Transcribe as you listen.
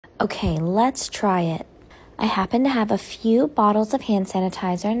Okay, let's try it. I happen to have a few bottles of hand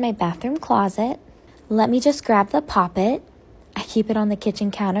sanitizer in my bathroom closet. Let me just grab the Pop-It. I keep it on the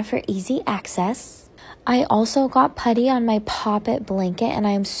kitchen counter for easy access. I also got Putty on my Pop-It blanket, and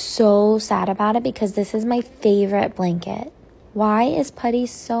I am so sad about it because this is my favorite blanket. Why is Putty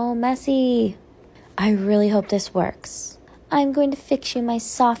so messy? I really hope this works. I'm going to fix you, my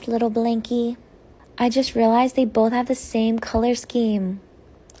soft little blankie. I just realized they both have the same color scheme.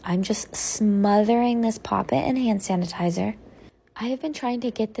 I'm just smothering this Pop-It in hand sanitizer. I have been trying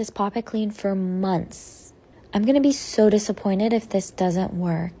to get this Pop-It clean for months. I'm going to be so disappointed if this doesn't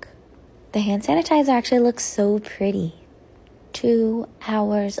work. The hand sanitizer actually looks so pretty. 2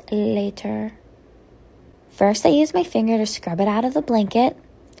 hours later. First, I used my finger to scrub it out of the blanket,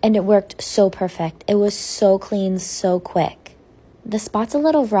 and it worked so perfect. It was so clean, so quick. The spot's a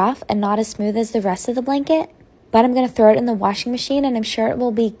little rough and not as smooth as the rest of the blanket, but I'm going to throw it in the washing machine and I'm sure it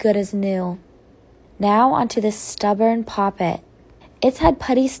will be good as new. Now onto this stubborn Pop-It. It's had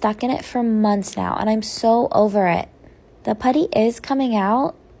putty stuck in it for months now and I'm so over it. The putty is coming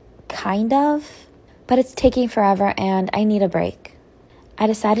out, kind of, but it's taking forever and I need a break. I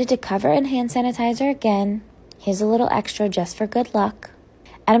decided to cover it in hand sanitizer again. Here's a little extra just for good luck.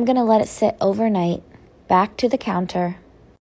 And I'm going to let it sit overnight. Back to the counter.